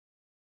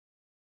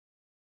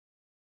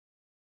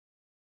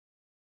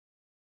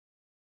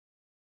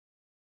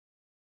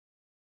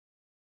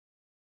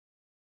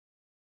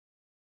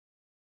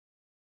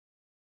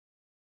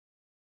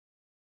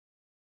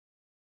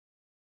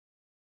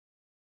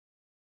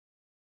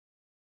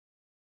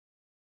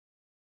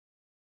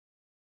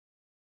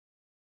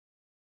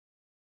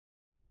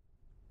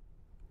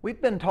We've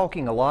been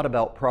talking a lot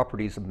about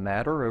properties of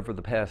matter over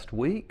the past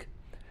week,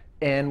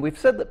 and we've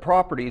said that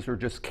properties are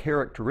just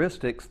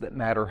characteristics that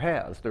matter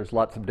has. There's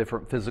lots of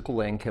different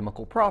physical and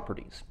chemical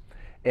properties.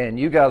 And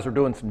you guys are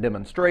doing some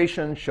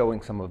demonstrations,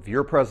 showing some of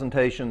your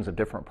presentations of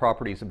different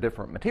properties of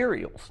different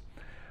materials.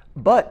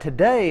 But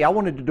today I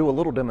wanted to do a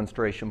little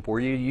demonstration for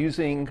you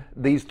using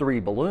these three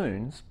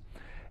balloons,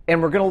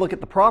 and we're going to look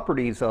at the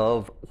properties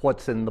of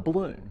what's in the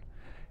balloon.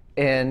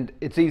 And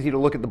it's easy to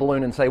look at the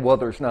balloon and say, well,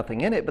 there's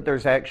nothing in it, but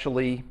there's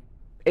actually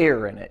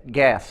air in it,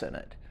 gas in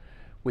it.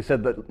 We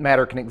said that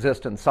matter can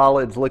exist in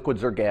solids,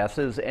 liquids, or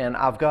gases, and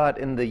I've got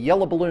in the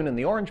yellow balloon and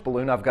the orange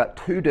balloon, I've got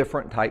two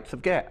different types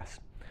of gas.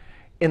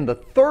 In the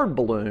third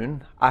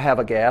balloon, I have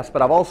a gas,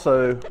 but I've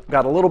also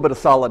got a little bit of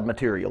solid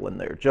material in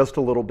there, just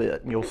a little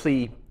bit, and you'll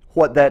see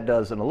what that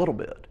does in a little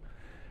bit.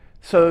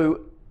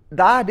 So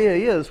the idea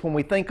is when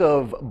we think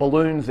of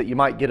balloons that you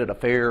might get at a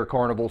fair,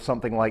 carnival,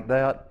 something like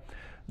that,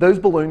 those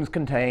balloons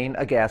contain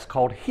a gas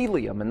called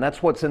helium, and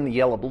that's what's in the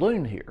yellow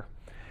balloon here.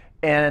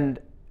 And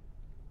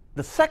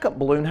the second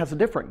balloon has a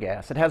different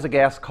gas. It has a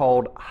gas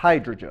called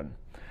hydrogen.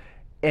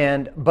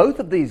 And both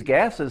of these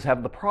gases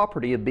have the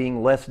property of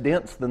being less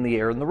dense than the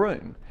air in the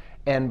room.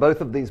 And both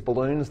of these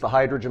balloons, the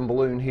hydrogen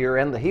balloon here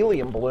and the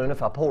helium balloon,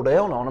 if I pull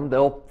down on them,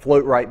 they'll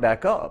float right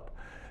back up.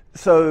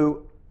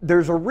 So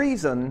there's a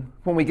reason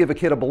when we give a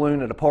kid a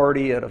balloon at a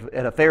party, at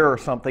a fair or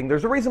something,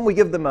 there's a reason we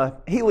give them a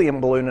helium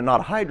balloon and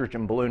not a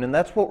hydrogen balloon, and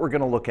that's what we're going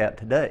to look at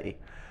today.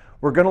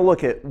 We're going to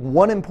look at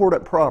one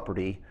important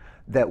property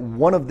that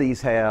one of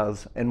these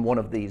has and one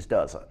of these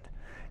doesn't.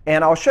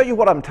 And I'll show you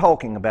what I'm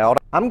talking about.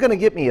 I'm going to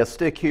get me a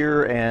stick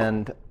here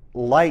and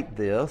light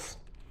this,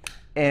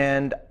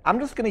 and I'm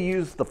just going to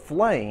use the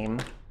flame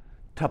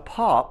to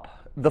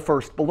pop the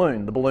first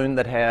balloon, the balloon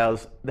that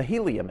has the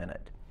helium in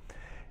it.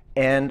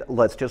 And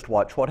let's just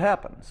watch what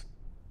happens.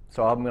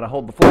 So I'm going to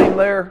hold the flame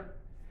there.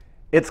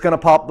 It's going to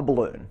pop the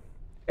balloon.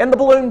 And the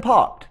balloon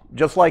popped,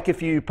 just like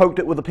if you poked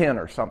it with a pen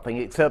or something,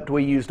 except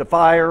we used a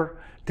fire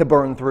to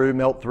burn through,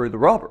 melt through the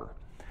rubber.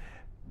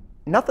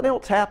 Nothing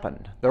else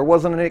happened. There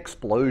wasn't an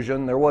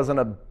explosion. There wasn't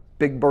a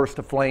big burst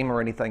of flame or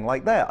anything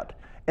like that.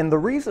 And the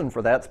reason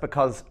for that's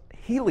because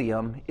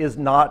helium is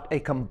not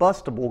a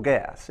combustible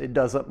gas. It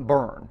doesn't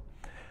burn.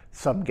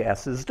 Some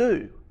gases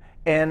do.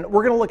 And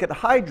we're going to look at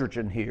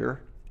hydrogen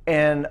here.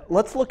 And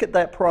let's look at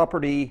that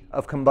property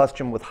of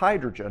combustion with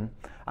hydrogen.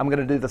 I'm going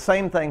to do the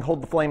same thing,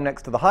 hold the flame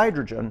next to the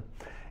hydrogen,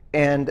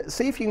 and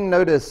see if you can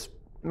notice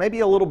maybe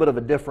a little bit of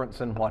a difference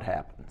in what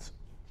happens.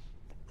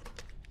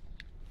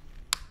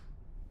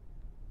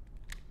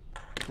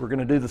 We're going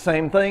to do the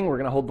same thing. We're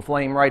going to hold the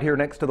flame right here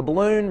next to the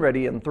balloon.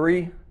 Ready in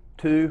 3,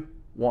 2,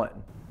 1.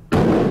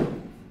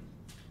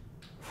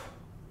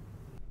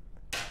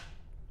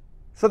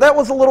 So that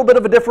was a little bit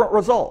of a different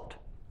result.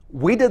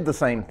 We did the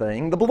same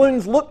thing. The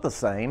balloons looked the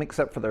same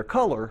except for their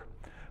color,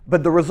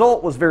 but the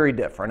result was very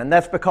different, and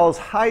that's because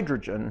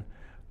hydrogen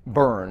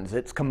burns.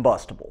 It's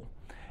combustible.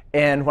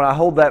 And when I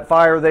hold that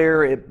fire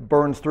there, it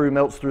burns through,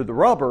 melts through the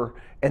rubber,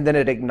 and then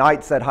it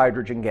ignites that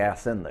hydrogen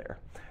gas in there.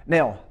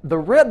 Now, the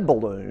red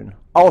balloon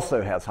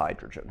also has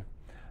hydrogen.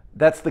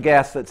 That's the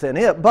gas that's in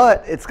it,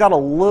 but it's got a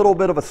little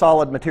bit of a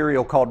solid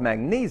material called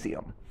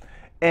magnesium.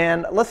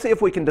 And let's see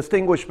if we can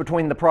distinguish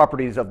between the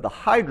properties of the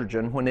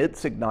hydrogen when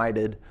it's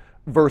ignited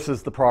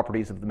versus the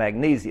properties of the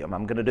magnesium.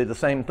 I'm going to do the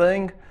same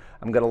thing.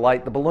 I'm going to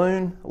light the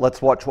balloon. Let's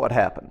watch what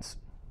happens.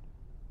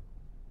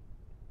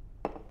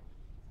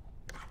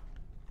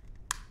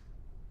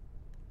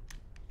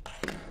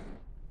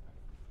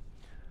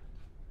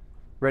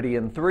 Ready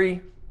in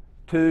 3,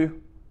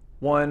 2,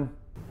 1.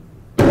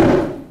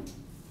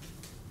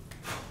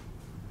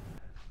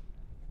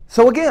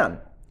 So again,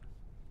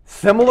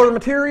 similar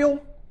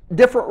material,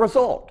 different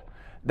result.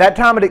 That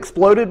time it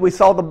exploded, we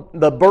saw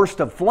the burst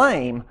of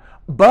flame,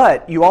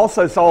 but you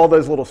also saw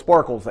those little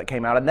sparkles that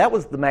came out, and that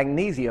was the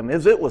magnesium.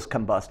 As it was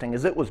combusting,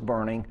 as it was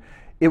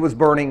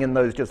burning in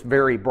those just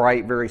very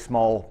bright, very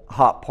small,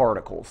 hot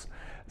particles.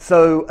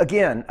 So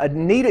again, a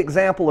neat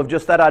example of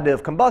just that idea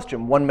of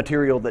combustion. One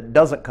material that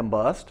doesn't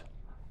combust,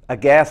 a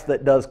gas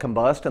that does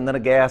combust, and then a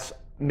gas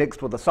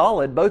mixed with a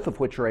solid, both of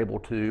which are able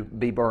to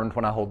be burned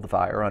when I hold the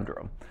fire under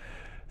them.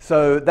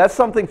 So that's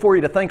something for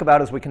you to think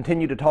about as we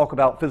continue to talk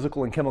about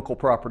physical and chemical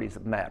properties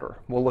of matter.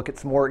 We'll look at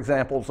some more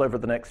examples over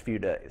the next few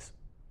days.